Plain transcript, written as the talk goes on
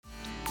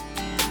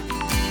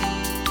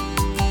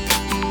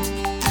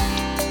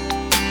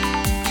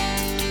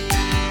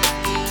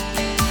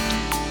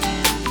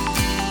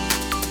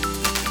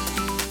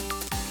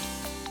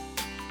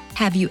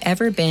Have you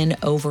ever been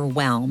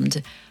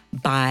overwhelmed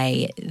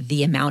by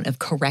the amount of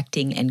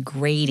correcting and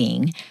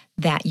grading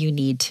that you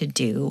need to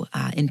do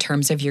in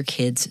terms of your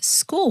kids'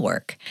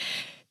 schoolwork?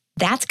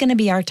 That's going to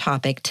be our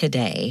topic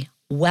today.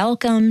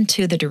 Welcome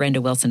to the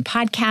Dorinda Wilson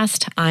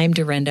Podcast. I'm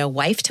Dorinda,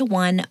 wife to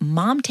one,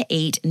 mom to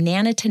 8,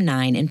 nana to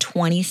 9, and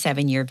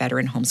 27-year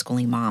veteran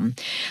homeschooling mom.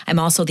 I'm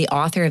also the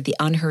author of The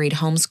Unhurried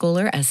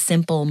Homeschooler, a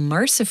simple,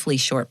 mercifully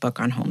short book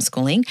on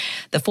homeschooling,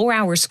 The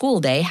 4-Hour School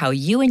Day, How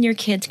You and Your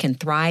Kids Can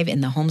Thrive in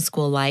the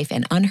Homeschool Life,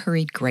 and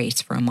Unhurried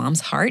Grace for a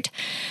Mom's Heart.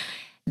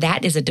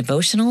 That is a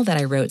devotional that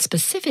I wrote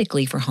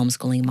specifically for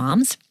homeschooling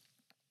moms.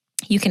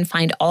 You can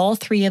find all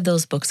 3 of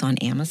those books on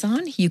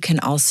Amazon. You can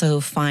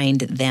also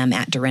find them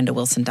at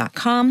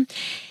dorindawilson.com.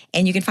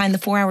 And you can find the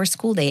 4-Hour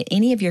School Day at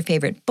any of your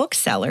favorite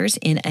booksellers,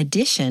 in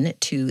addition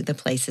to the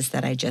places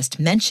that I just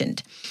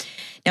mentioned.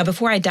 Now,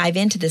 before I dive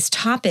into this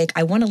topic,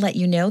 I want to let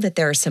you know that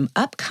there are some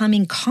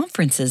upcoming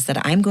conferences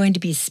that I'm going to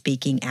be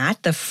speaking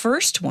at. The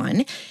first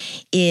one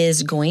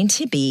is going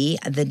to be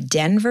the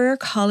Denver,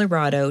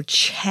 Colorado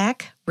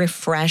Check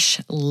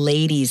Refresh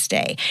Ladies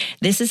Day.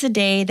 This is a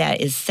day that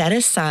is set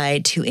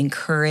aside to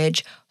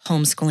encourage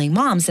homeschooling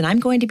moms, and I'm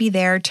going to be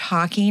there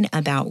talking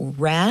about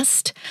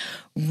rest,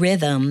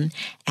 rhythm,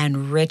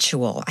 and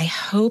ritual. I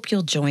hope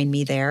you'll join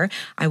me there.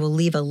 I will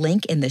leave a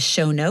link in the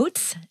show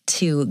notes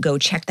to go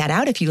check that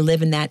out if you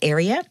live in that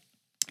area.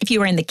 If you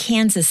are in the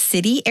Kansas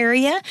City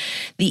area,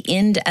 the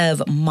end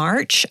of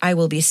March, I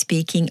will be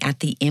speaking at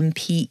the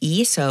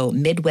MPE, so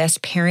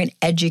Midwest Parent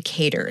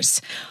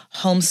Educators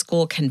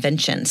Homeschool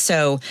Convention.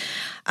 So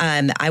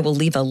I will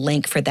leave a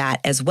link for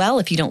that as well.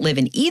 If you don't live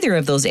in either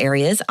of those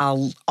areas,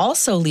 I'll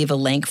also leave a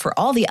link for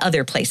all the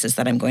other places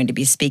that I'm going to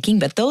be speaking,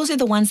 but those are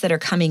the ones that are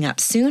coming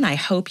up soon. I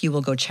hope you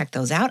will go check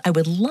those out. I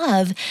would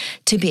love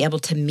to be able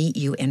to meet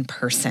you in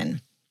person.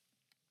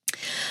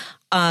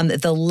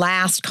 The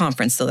last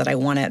conference, though, that I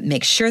want to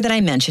make sure that I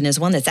mention is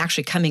one that's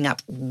actually coming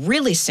up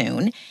really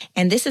soon.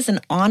 And this is an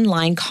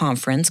online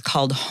conference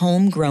called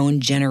Homegrown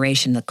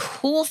Generation. The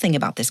cool thing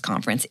about this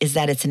conference is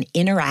that it's an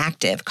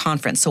interactive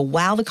conference. So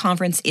while the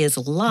conference is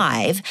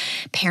live,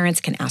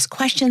 parents can ask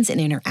questions and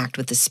interact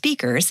with the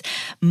speakers,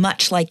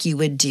 much like you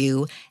would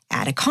do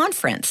at a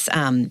conference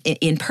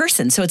in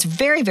person. So it's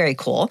very, very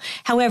cool.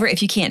 However,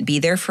 if you can't be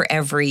there for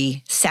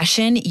every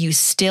session, you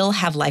still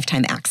have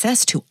lifetime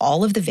access to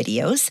all of the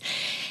videos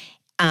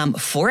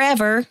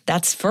forever.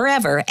 That's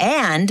forever.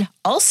 And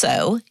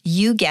also,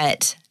 you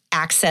get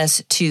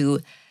access to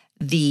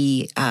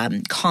the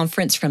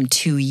conference from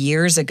 2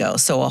 years ago.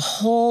 So a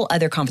whole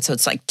other conference. So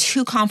it's like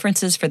 2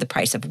 conferences for the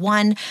price of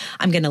one.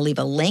 I'm going to leave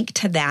a link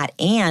to that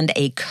and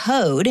a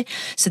code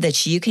so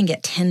that you can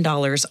get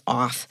 $10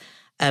 off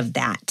of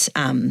that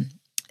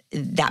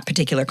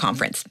particular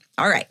conference.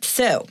 All right.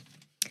 So,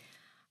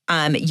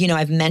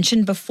 I've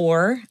mentioned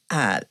before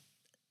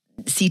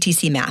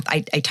CTC math. I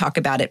talk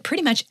about it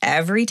pretty much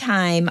every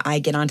time I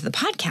get onto the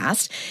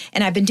podcast,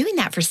 and I've been doing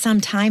that for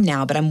some time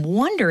now, but I'm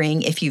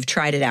wondering if you've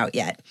tried it out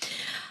yet.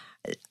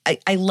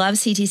 I love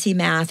CTC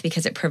math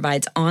because it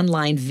provides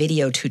online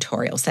video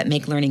tutorials that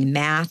make learning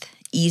math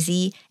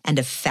easy and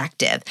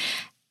effective.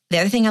 The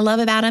other thing I love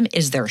about them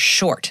is they're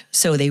short.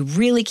 So they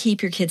really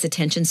keep your kids'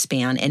 attention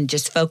span and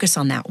just focus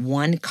on that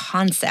one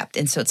concept.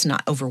 And so it's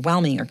not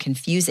overwhelming or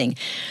confusing.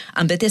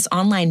 But this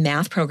online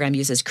math program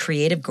uses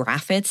creative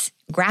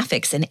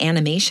graphics and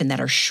animation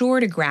that are sure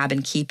to grab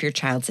and keep your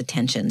child's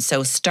attention.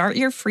 So start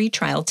your free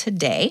trial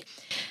today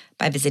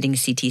by visiting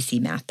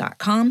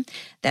ctcmath.com.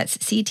 That's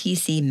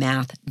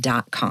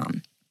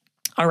ctcmath.com.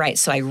 All right,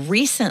 so I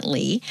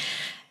recently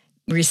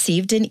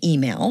received an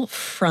email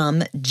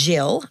from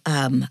Jill,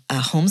 a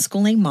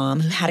homeschooling mom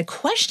who had a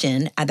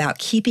question about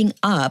keeping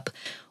up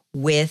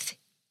with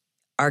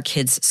our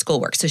kids'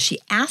 schoolwork. So she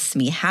asked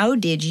me, how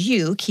did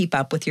you keep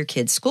up with your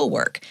kids'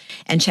 schoolwork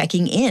and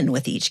checking in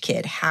with each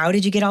kid? How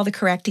did you get all the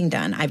correcting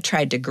done? I've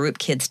tried to group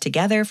kids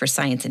together for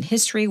science and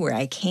history where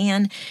I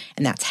can,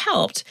 and that's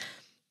helped.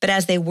 But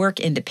as they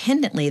work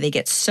independently, they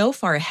get so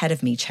far ahead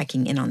of me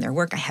checking in on their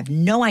work. I have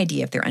no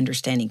idea if they're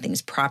understanding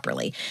things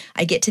properly.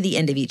 I get to the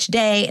end of each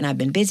day, and I've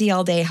been busy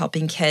all day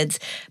helping kids,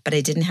 but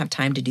I didn't have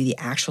time to do the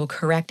actual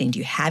correcting. Do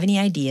you have any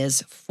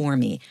ideas for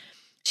me?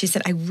 She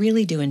said, I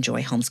really do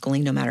enjoy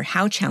homeschooling, no matter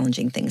how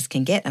challenging things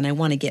can get, and I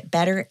want to get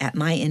better at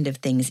my end of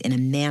things in a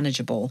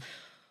manageable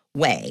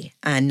way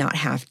and not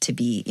have it to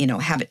be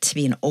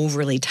an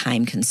overly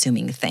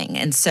time-consuming thing.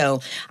 And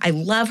so I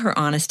love her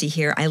honesty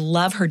here. I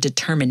love her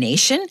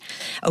determination.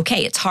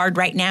 Okay, it's hard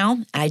right now.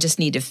 I just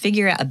need to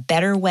figure out a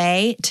better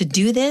way to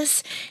do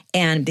this,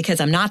 and because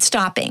I'm not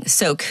stopping.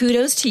 So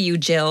kudos to you,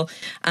 Jill.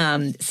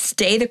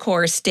 Stay the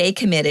course, stay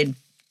committed.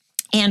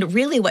 And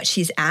really what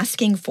she's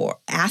asking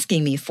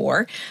me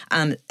for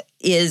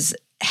is,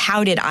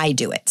 how did I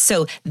do it?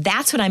 So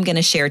that's what I'm going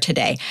to share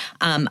today.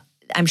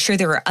 I'm sure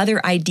there are other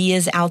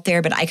ideas out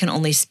there, but I can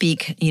only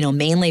speak,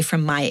 mainly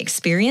from my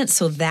experience.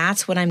 So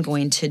that's what I'm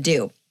going to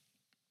do.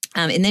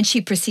 And then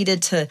she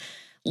proceeded to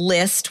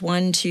list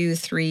 1, 2,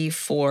 3,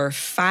 4,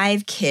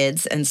 5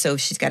 kids. And so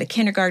she's got a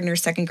kindergartner,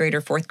 second grader,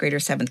 fourth grader,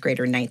 seventh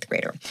grader, ninth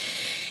grader.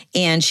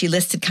 And she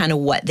listed kind of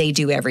what they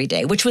do every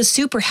day, which was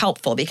super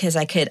helpful because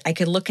I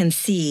could look and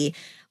see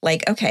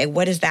like, okay,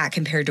 what is that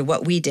compared to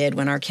what we did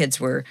when our kids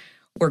were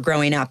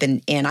growing up?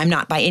 And I'm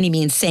not by any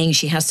means saying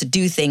she has to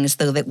do things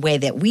the way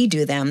that we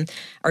do them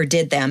or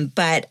did them,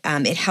 but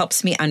it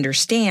helps me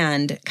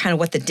understand kind of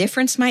what the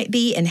difference might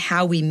be and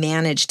how we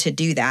manage to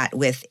do that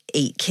with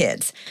 8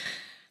 kids.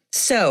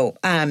 So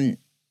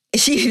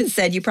she even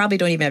said, you probably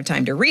don't even have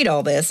time to read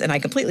all this, and I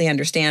completely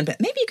understand,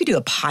 but maybe you could do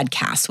a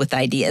podcast with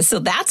ideas. So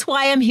that's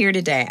why I'm here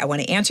today. I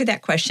want to answer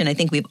that question. I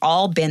think we've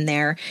all been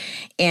there,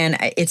 and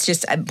it's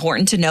just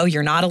important to know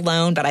you're not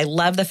alone, but I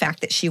love the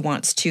fact that she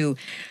wants to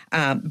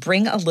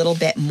bring a little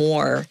bit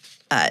more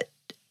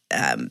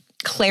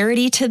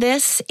clarity to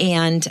this.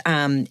 And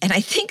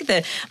I think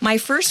that my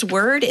first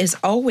word is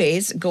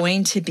always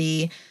going to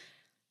be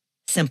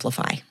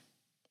simplify.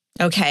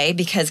 Okay,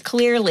 because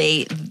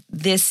clearly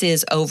this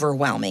is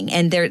overwhelming,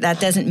 and that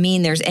doesn't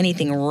mean there's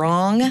anything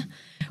wrong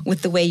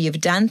with the way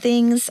you've done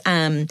things.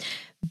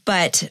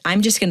 But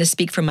I'm just going to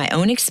speak from my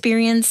own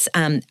experience.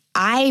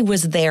 I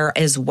was there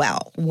as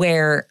well,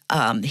 where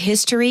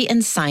history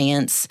and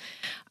science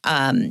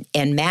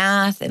and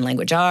math and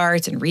language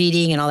arts and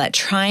reading and all that,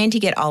 trying to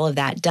get all of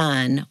that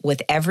done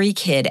with every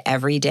kid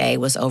every day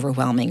was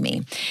overwhelming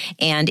me.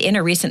 And in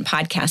a recent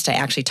podcast, I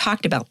actually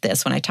talked about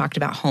this when I talked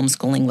about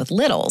homeschooling with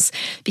littles,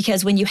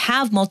 because when you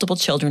have multiple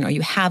children or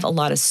you have a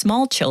lot of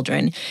small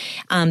children,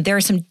 there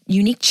are some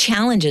unique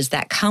challenges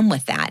that come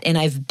with that. And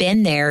I've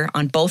been there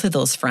on both of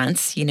those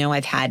fronts.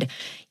 I've had,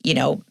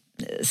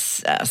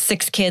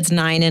 6 kids,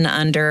 9 and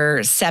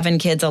under, 7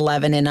 kids,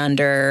 11 and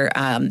under.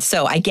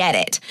 So I get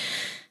it.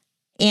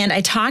 And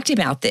I talked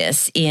about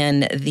this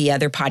in the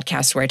other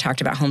podcast where I talked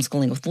about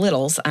homeschooling with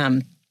littles.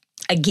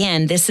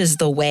 Again, this is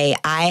the way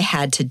I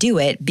had to do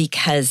it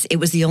because it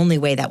was the only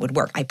way that would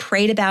work. I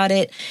prayed about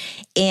it,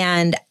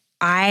 and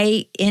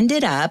I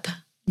ended up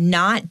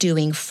not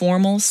doing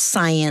formal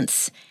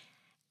science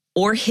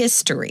or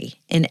history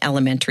in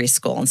elementary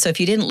school. And so if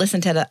you didn't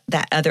listen to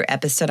that other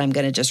episode, I'm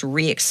going to just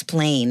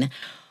re-explain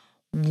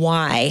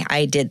why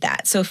I did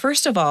that. So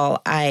first of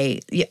all, I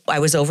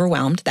was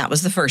overwhelmed. That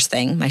was the first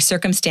thing. My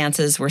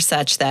circumstances were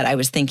such that I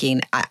was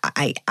thinking,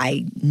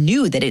 I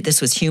knew that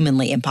this was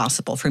humanly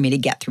impossible for me to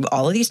get through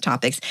all of these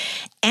topics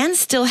and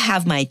still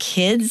have my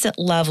kids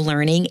love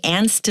learning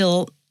and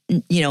still,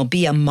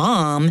 be a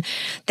mom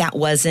that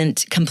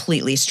wasn't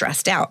completely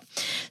stressed out.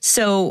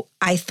 So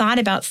I thought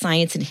about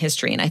science and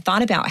history, and I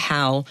thought about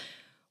how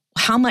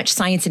much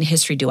science and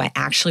history do I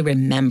actually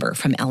remember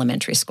from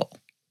elementary school?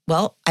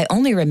 Well, I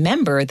only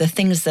remember the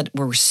things that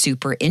were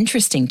super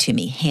interesting to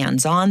me,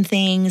 hands-on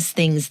things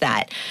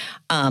that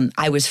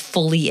I was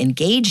fully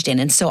engaged in.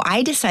 And so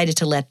I decided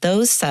to let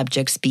those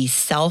subjects be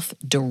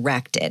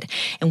self-directed.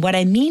 And what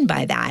I mean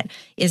by that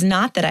is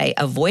not that I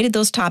avoided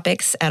those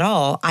topics at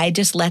all. I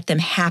just let them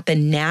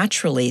happen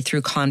naturally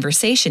through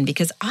conversation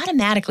because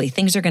automatically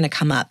things are going to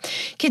come up.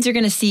 Kids are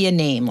going to see a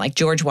name like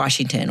George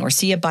Washington or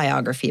see a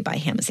biography by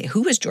him and say,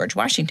 who is George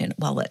Washington?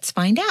 Well, let's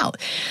find out.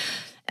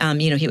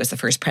 He was the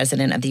first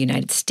president of the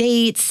United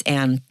States,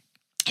 and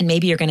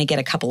maybe you're going to get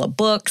a couple of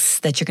books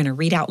that you're going to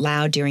read out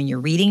loud during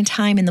your reading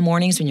time in the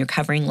mornings when you're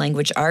covering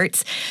language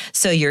arts.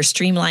 So you're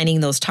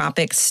streamlining those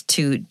topics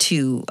to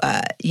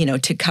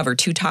cover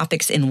 2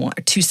 topics in one,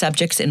 2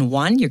 subjects in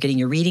one. You're getting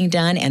your reading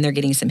done, and they're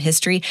getting some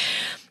history.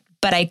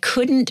 But I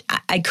couldn't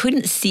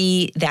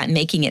see that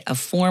making it a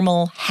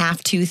formal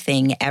have-to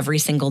thing every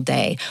single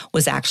day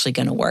was actually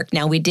going to work.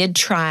 Now, we did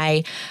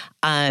try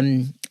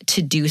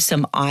to do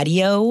some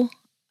audio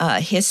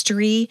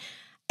history,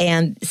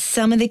 and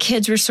some of the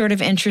kids were sort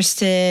of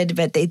interested,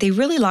 but they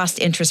really lost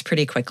interest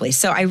pretty quickly.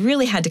 So I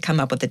really had to come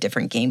up with a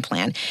different game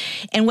plan.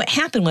 And what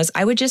happened was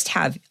I would just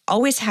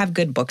always have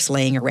good books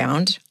laying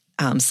around,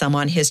 some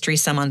on history,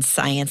 some on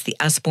science. The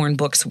Usborne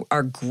books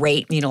are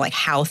great, like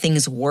how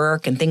things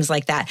work and things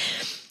like that.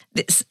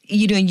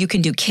 You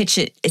can do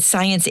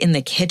science in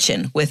the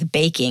kitchen with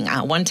baking.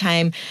 One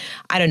time,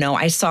 I don't know,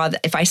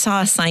 if I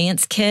saw a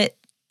science kit,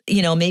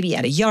 maybe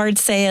at a yard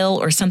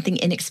sale or something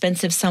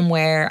inexpensive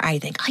somewhere, I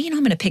think, I'm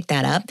going to pick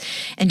that up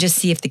and just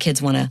see if the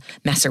kids want to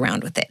mess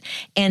around with it.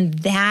 And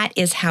that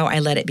is how I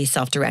let it be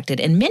self-directed.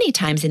 And many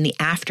times in the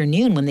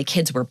afternoon when the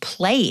kids were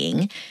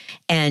playing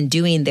and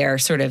doing their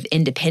sort of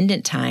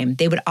independent time,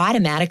 they would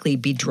automatically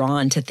be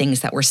drawn to things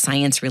that were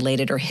science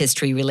related or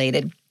history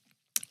related.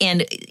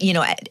 And,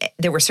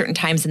 there were certain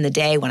times in the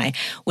day when I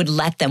would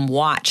let them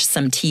watch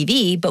some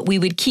TV, but we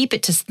would keep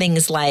it to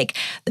things like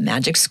The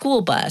Magic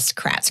School Bus,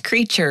 Kratts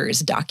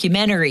Creatures,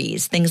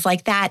 documentaries, things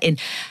like that. And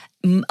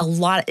a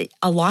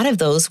lot of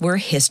those were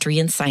history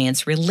and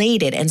science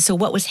related. And so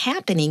what was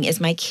happening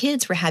is my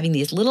kids were having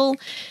these little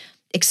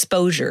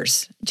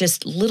exposures,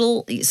 just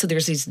little, so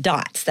there's these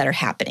dots that are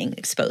happening,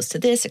 exposed to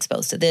this,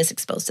 exposed to this,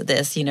 exposed to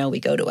this. We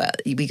go to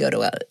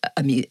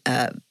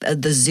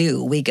the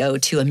zoo, we go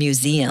to a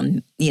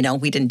museum.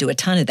 We didn't do a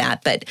ton of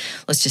that, but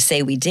let's just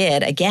say we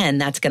did. Again,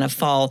 that's going to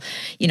fall,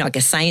 like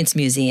a science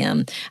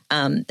museum,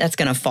 that's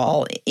going to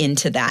fall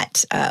into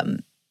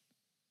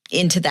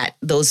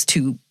those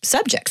two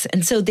subjects.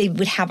 And so they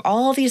would have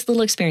all these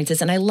little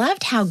experiences. And I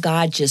loved how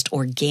God just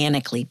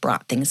organically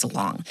brought things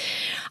along.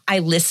 I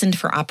listened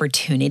for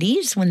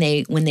opportunities when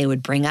they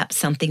would bring up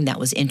something that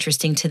was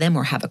interesting to them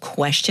or have a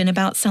question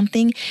about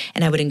something.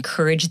 And I would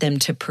encourage them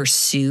to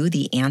pursue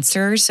the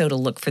answer. So to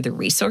look for the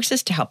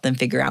resources to help them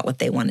figure out what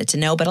they wanted to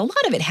know. But a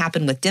lot of it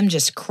happened with them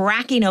just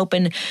cracking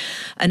open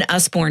an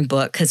Usborne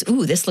book because,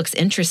 this looks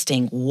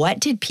interesting. What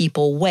did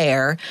people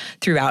wear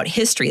throughout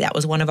history? That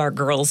was one of our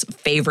girls'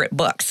 favorite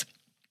books.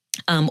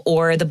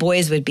 Or the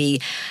boys would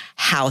be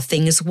How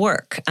Things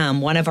Work.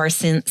 One of our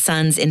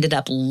sons ended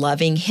up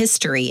loving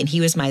history, and he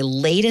was my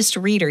latest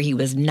reader. He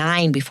was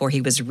 9 before he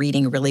was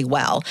reading really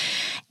well,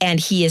 and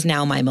he is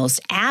now my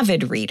most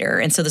avid reader.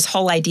 And so this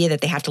whole idea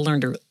that they have to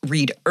learn to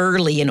read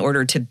early in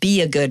order to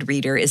be a good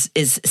reader is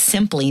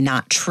simply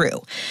not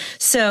true.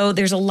 So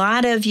there's a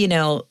lot of,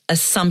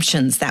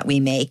 assumptions that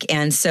we make.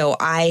 And so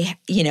I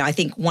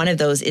think one of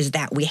those is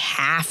that we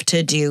have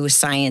to do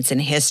science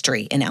and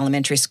history in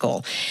elementary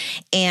school.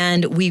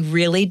 And we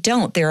really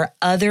don't. There are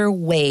other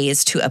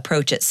ways to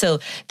approach it. So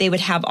they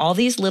would have all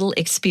these little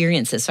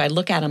experiences. So I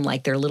look at them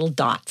like they're little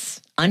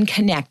dots,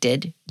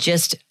 unconnected,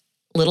 just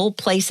little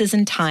places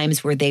and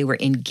times where they were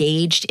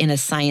engaged in a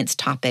science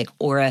topic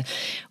or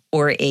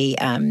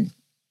a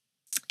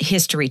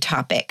history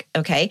topic,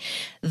 okay?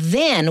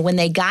 Then when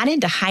they got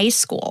into high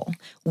school,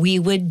 we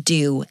would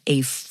do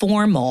a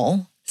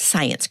formal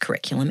science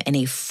curriculum and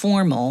a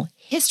formal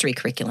history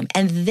curriculum.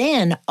 And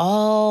then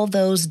all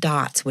those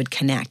dots would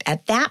connect.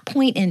 At that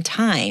point in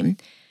time,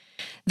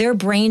 their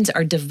brains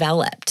are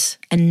developed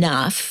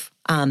enough,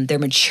 they're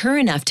mature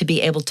enough to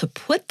be able to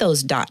put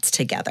those dots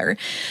together,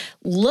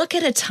 look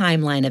at a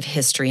timeline of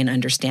history and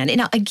understand it.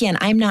 Now, again,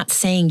 I'm not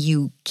saying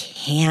you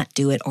can't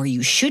do it or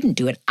you shouldn't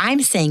do it.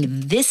 I'm saying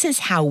this is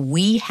how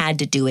we had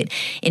to do it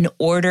in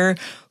order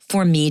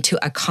for me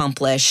to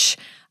accomplish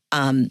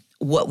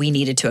what we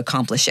needed to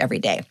accomplish every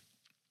day.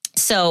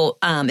 So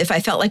if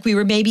I felt like we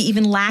were maybe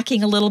even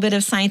lacking a little bit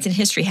of science and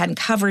history, hadn't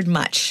covered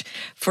much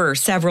for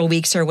several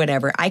weeks or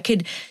whatever, I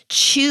could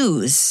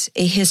choose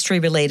a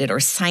history-related or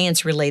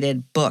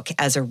science-related book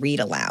as a read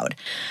aloud.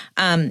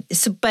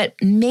 But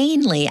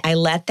mainly, I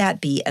let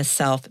that be a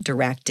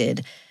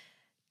self-directed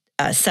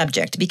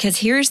subject because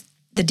here's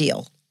the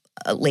deal,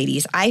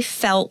 ladies. I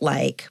felt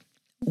like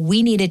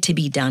we needed to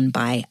be done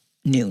by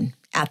noon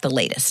at the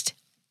latest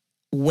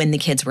when the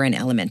kids were in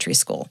elementary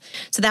school.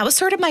 So that was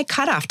sort of my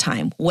cutoff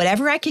time.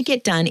 Whatever I could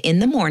get done in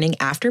the morning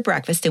after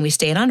breakfast, and we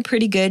stayed on a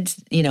pretty good,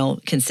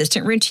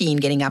 consistent routine,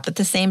 getting up at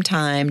the same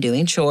time,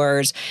 doing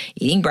chores,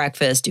 eating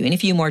breakfast, doing a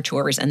few more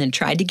chores, and then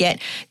tried to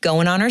get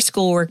going on our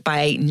schoolwork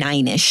by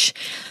 9-ish.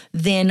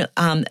 Then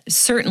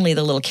certainly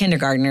the little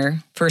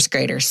kindergartner, first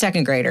grader,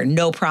 second grader,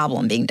 no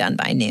problem being done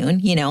by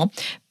noon,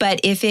 But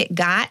if it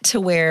got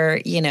to where,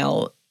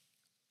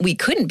 we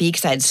couldn't be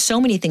because I had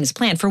so many things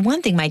planned. For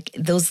one thing,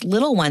 those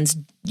little ones,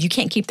 you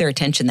can't keep their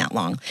attention that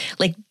long.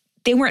 Like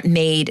they weren't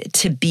made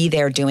to be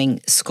there doing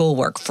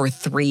schoolwork for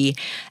 3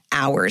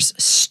 hours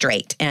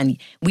straight. And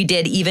we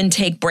did even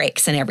take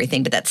breaks and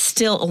everything, but that's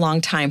still a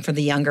long time for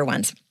the younger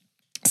ones.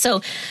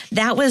 So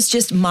that was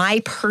just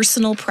my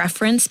personal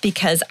preference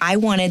because I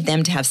wanted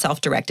them to have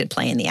self-directed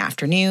play in the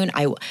afternoon.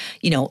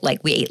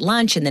 We ate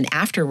lunch and then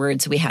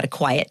afterwards we had a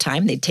quiet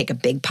time. They'd take a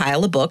big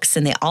pile of books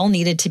and they all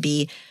needed to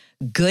be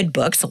good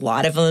books, a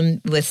lot of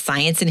them with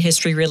science and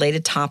history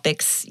related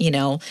topics,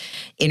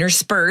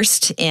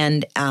 interspersed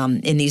and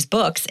in these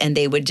books. And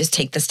they would just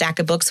take the stack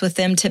of books with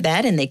them to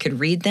bed and they could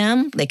read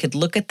them. They could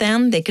look at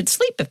them. They could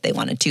sleep if they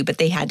wanted to, but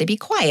they had to be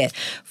quiet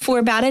for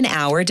about an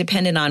hour,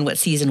 depending on what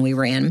season we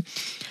were in.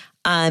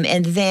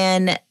 And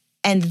then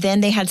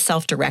they had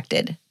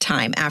self-directed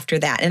time after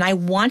that. And I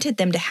wanted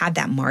them to have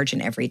that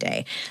margin every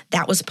day.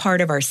 That was part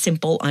of our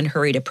simple,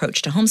 unhurried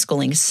approach to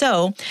homeschooling.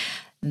 So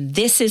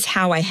this is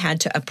how I had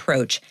to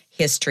approach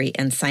history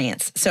and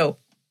science. So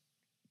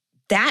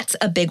that's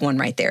a big one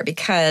right there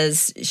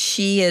because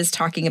she is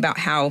talking about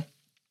how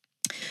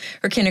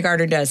her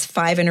kindergarten does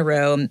 5 in a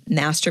row,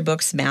 master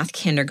books, math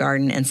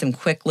kindergarten, and some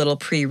quick little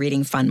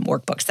pre-reading fun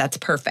workbooks. That's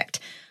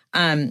perfect.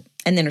 And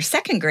then her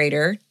second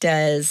grader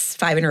does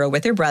 5 in a row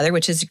with her brother,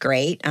 which is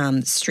great.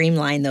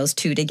 Streamline those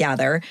two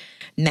together.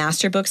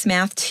 Master Books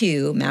Math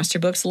 2, Master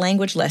Books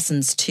Language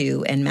Lessons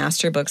 2, and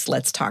Master Books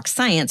Let's Talk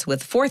Science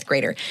with 4th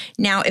grader.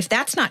 Now, if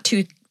that's not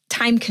too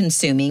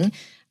time-consuming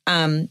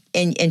and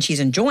she's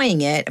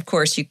enjoying it, of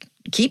course, you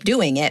keep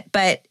doing it.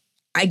 But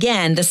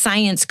again, the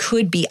science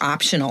could be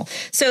optional.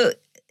 So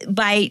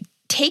by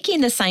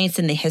taking the science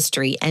and the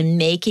history and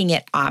making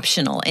it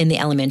optional in the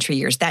elementary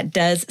years, that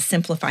does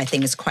simplify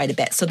things quite a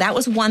bit. So that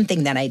was one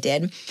thing that I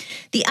did.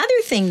 The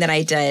other thing that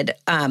I did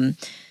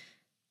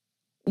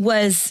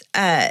was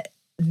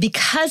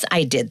because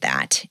I did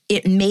that,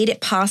 it made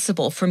it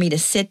possible for me to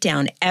sit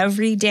down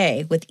every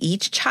day with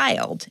each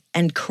child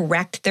and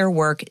correct their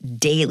work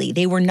daily.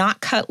 They were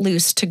not cut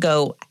loose to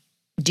go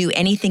do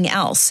anything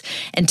else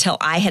until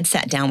I had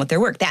sat down with their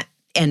work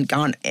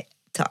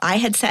till I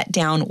had sat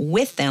down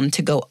with them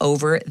to go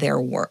over their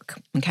work.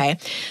 Okay.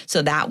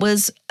 So that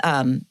was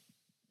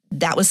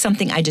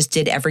something I just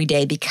did every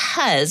day,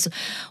 because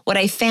what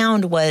I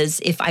found was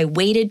if I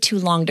waited too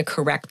long to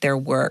correct their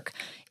work,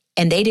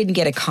 and they didn't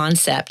get a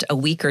concept a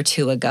week or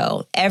two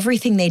ago,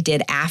 everything they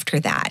did after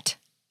that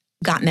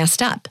got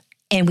messed up.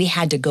 And we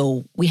had to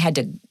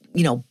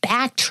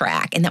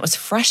backtrack. And that was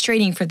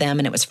frustrating for them.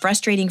 And it was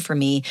frustrating for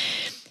me.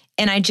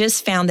 And I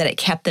just found that it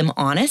kept them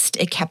honest.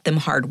 It kept them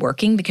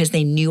hardworking because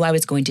they knew I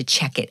was going to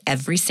check it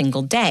every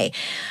single day.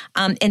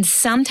 And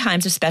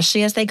sometimes,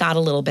 especially as they got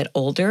a little bit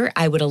older,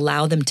 I would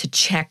allow them to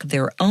check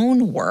their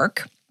own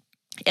work,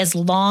 as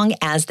long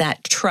as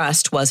that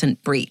trust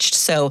wasn't breached.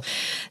 So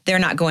they're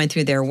not going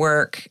through their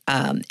work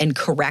and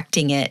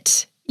correcting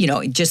it,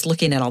 just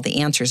looking at all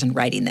the answers and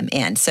writing them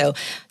in. So,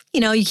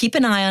 you keep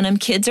an eye on them.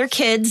 Kids are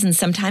kids, and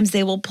sometimes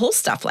they will pull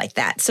stuff like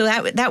that. So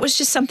that was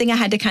just something I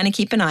had to kind of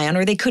keep an eye on,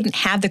 or they couldn't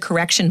have the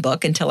correction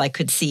book until I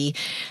could see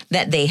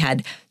that they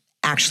had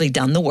actually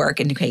done the work.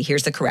 And okay,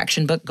 here's the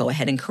correction book, go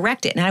ahead and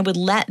correct it. And I would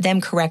let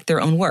them correct their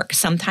own work.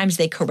 Sometimes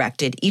they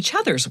corrected each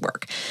other's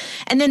work.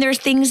 And then there's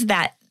things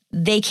that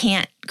they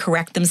can't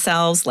correct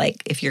themselves,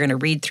 like if you're going to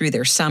read through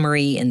their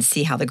summary and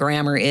see how the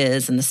grammar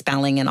is and the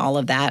spelling and all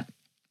of that.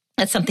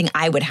 That's something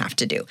I would have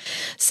to do.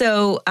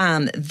 So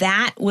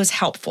that was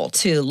helpful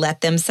to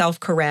let them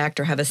self-correct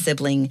or have a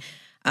sibling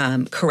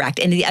correct.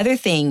 And the other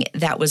thing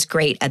that was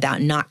great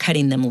about not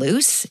cutting them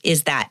loose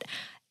is that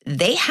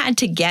they had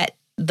to get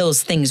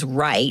those things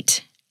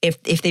right.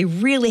 If they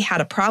really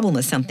had a problem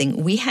with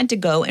something, we had to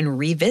go and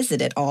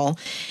revisit it all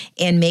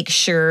and make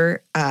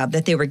sure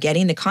that they were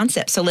getting the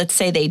concept. So let's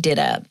say they did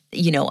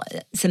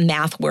some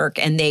math work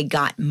and they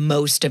got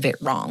most of it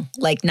wrong,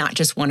 like not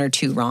just one or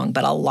two wrong,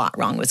 but a lot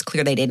wrong. It was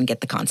clear they didn't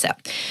get the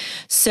concept.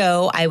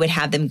 So I would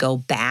have them go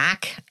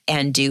back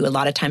and do, a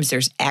lot of times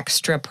there's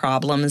extra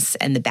problems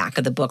in the back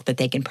of the book that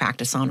they can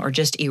practice on, or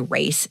just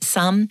erase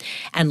some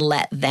and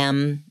let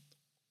them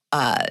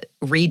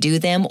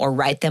redo them or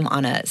write them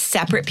on a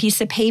separate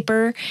piece of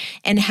paper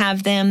and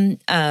have them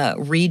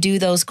redo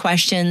those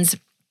questions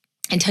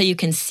until you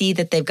can see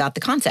that they've got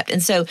the concept.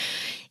 And so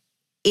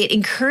it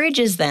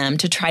encourages them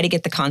to try to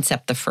get the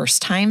concept the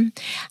first time,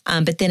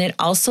 but then it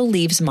also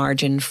leaves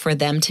margin for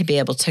them to be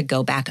able to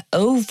go back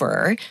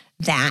over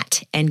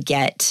that and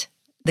get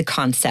the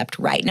concept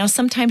right. Now,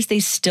 sometimes they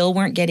still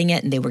weren't getting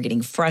it and they were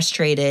getting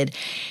frustrated,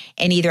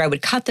 and either I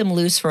would cut them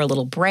loose for a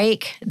little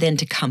break, then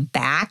to come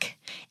back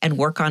and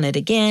work on it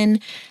again,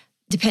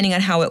 depending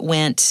on how it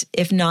went.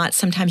 If not,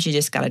 sometimes you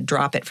just got to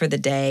drop it for the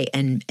day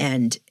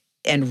and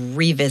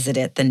revisit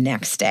it the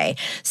next day.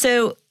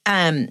 So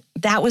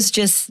that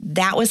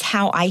was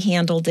how I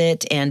handled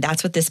it, and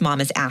that's what this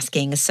mom is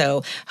asking.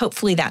 So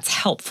hopefully that's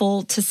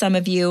helpful to some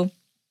of you.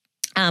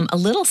 A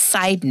little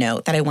side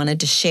note that I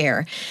wanted to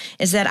share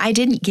is that I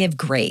didn't give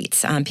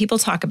grades. People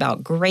talk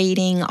about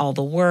grading all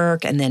the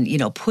work and then,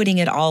 putting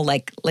it all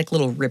like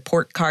little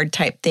report card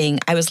type thing.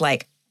 I was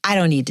like, I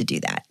don't need to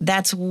do that.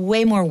 That's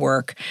way more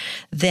work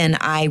than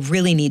I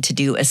really need to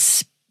do,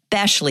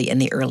 especially in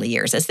the early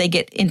years. As they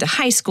get into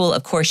high school,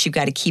 of course, you've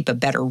got to keep a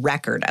better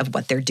record of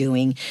what they're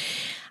doing.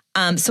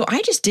 So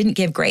I just didn't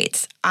give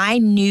grades. I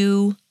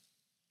knew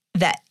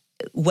that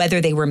whether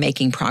they were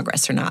making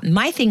progress or not.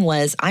 My thing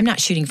was, I'm not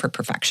shooting for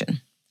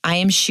perfection. I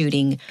am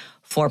shooting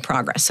for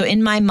progress. So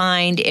in my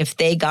mind, if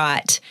they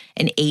got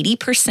an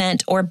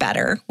 80% or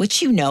better,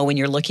 which when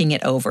you're looking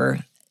it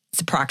over,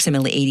 it's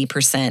approximately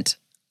 80%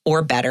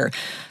 or better,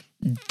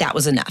 that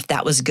was enough.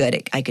 That was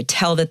good. I could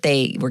tell that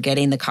they were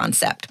getting the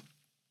concept.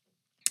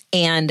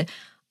 And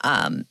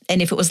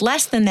if it was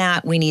less than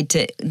that,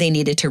 they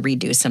needed to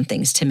redo some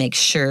things to make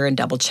sure and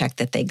double check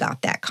that they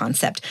got that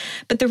concept.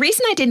 But the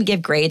reason I didn't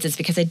give grades is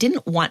because I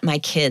didn't want my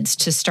kids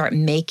to start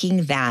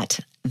making that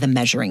the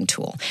measuring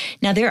tool.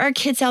 Now, there are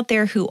kids out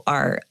there who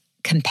are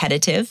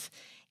competitive,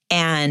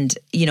 and,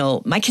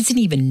 my kids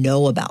didn't even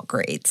know about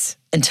grades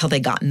until they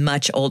got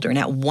much older. And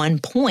at one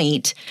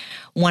point,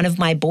 one of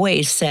my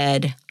boys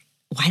said,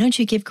 "Why don't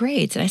you give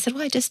grades?" And I said,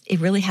 well, it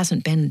really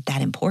hasn't been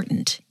that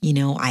important.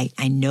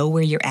 I know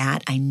where you're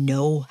at. I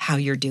know how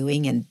you're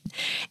doing.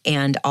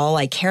 And all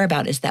I care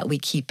about is that we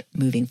keep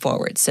moving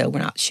forward. So we're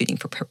not shooting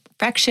for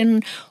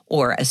perfection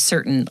or a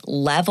certain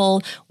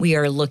level. We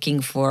are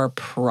looking for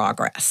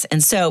progress.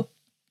 And so,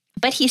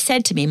 but he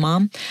said to me,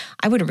 "Mom,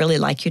 I would really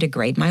like you to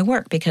grade my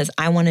work because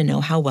I want to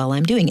know how well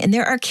I'm doing." And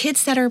there are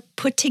kids that are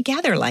put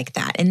together like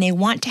that, and they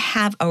want to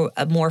have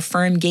a more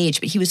firm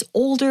gauge. But he was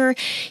older.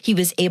 He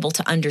was able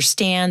to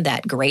understand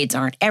that grades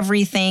aren't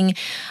everything.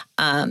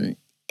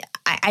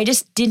 I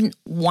just didn't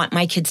want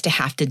my kids to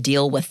have to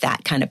deal with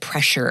that kind of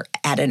pressure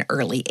at an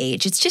early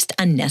age. It's just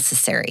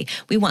unnecessary.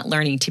 We want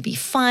learning to be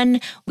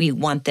fun. We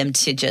want them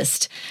to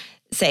just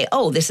say,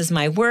 oh, this is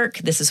my work.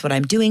 This is what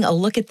I'm doing. Oh,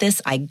 look at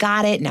this. I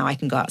got it. Now I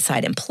can go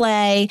outside and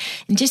play,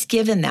 and just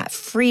give them that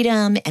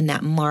freedom and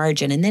that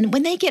margin. And then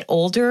when they get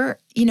older,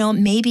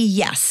 maybe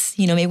yes,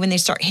 maybe when they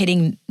start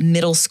hitting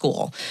middle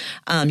school,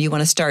 you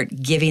want to start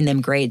giving them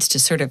grades to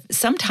sort of,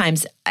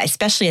 sometimes,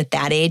 especially at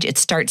that age, it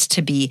starts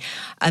to be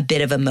a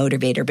bit of a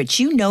motivator, but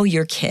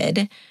your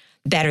kid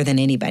better than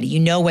anybody. You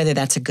know whether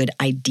that's a good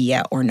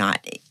idea or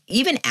not.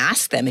 Even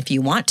ask them if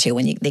you want to.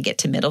 When they get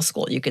to middle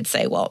school, you could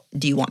say, well,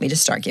 do you want me to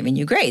start giving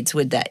you grades?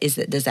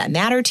 Does that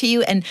matter to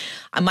you? And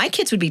my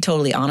kids would be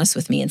totally honest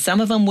with me. And some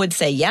of them would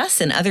say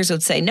yes, and others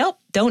would say, nope,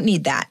 don't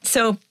need that.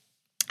 So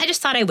I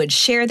just thought I would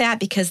share that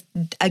because,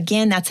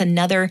 again, that's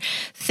another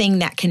thing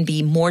that can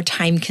be more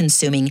time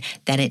consuming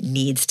than it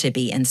needs to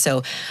be. And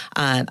so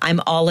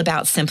I'm all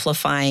about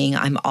simplifying.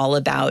 I'm all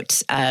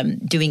about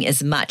doing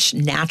as much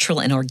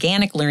natural and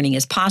organic learning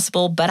as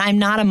possible, but I'm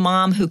not a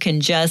mom who can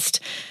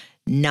just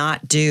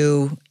not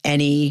do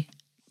any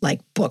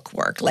book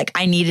work.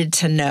 I needed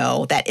to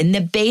know that in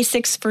the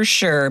basics for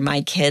sure,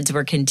 my kids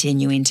were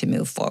continuing to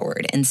move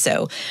forward. And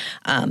so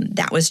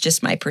that was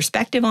just my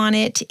perspective on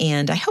it.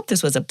 And I hope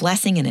this was a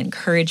blessing and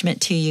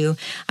encouragement to you.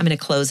 I'm going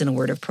to close in a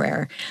word of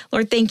prayer.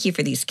 Lord, thank you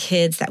for these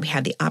kids that we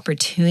have the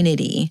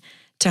opportunity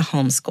to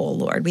homeschool,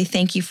 Lord. We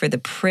thank you for the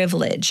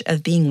privilege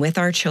of being with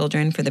our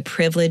children, for the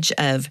privilege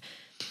of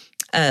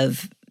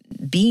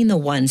being the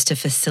ones to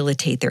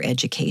facilitate their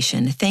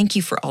education. Thank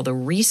you for all the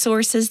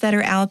resources that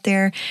are out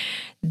there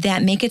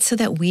that make it so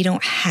that we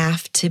don't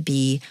have to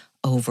be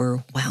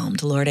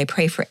overwhelmed. Lord, I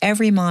pray for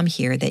every mom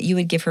here that you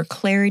would give her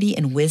clarity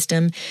and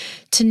wisdom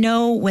to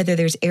know whether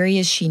there's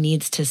areas she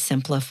needs to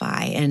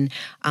simplify, and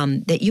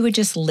that you would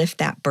just lift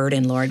that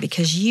burden, Lord,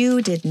 because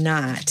you did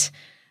not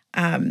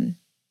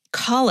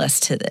call us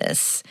to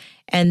this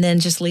and then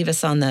just leave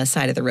us on the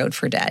side of the road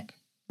for dead.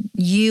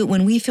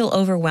 When we feel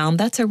overwhelmed,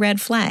 that's a red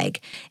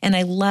flag. And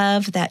I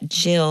love that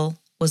Jill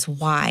was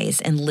wise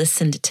and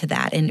listened to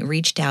that and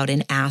reached out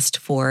and asked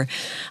for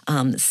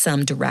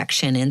some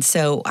direction. And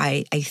so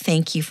I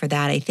thank you for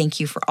that. I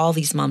thank you for all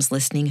these moms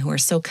listening who are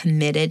so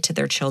committed to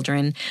their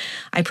children.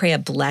 I pray a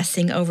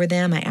blessing over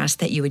them. I ask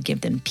that you would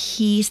give them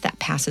peace that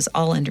passes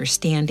all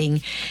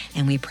understanding.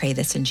 And we pray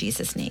this in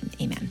Jesus' name.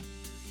 Amen.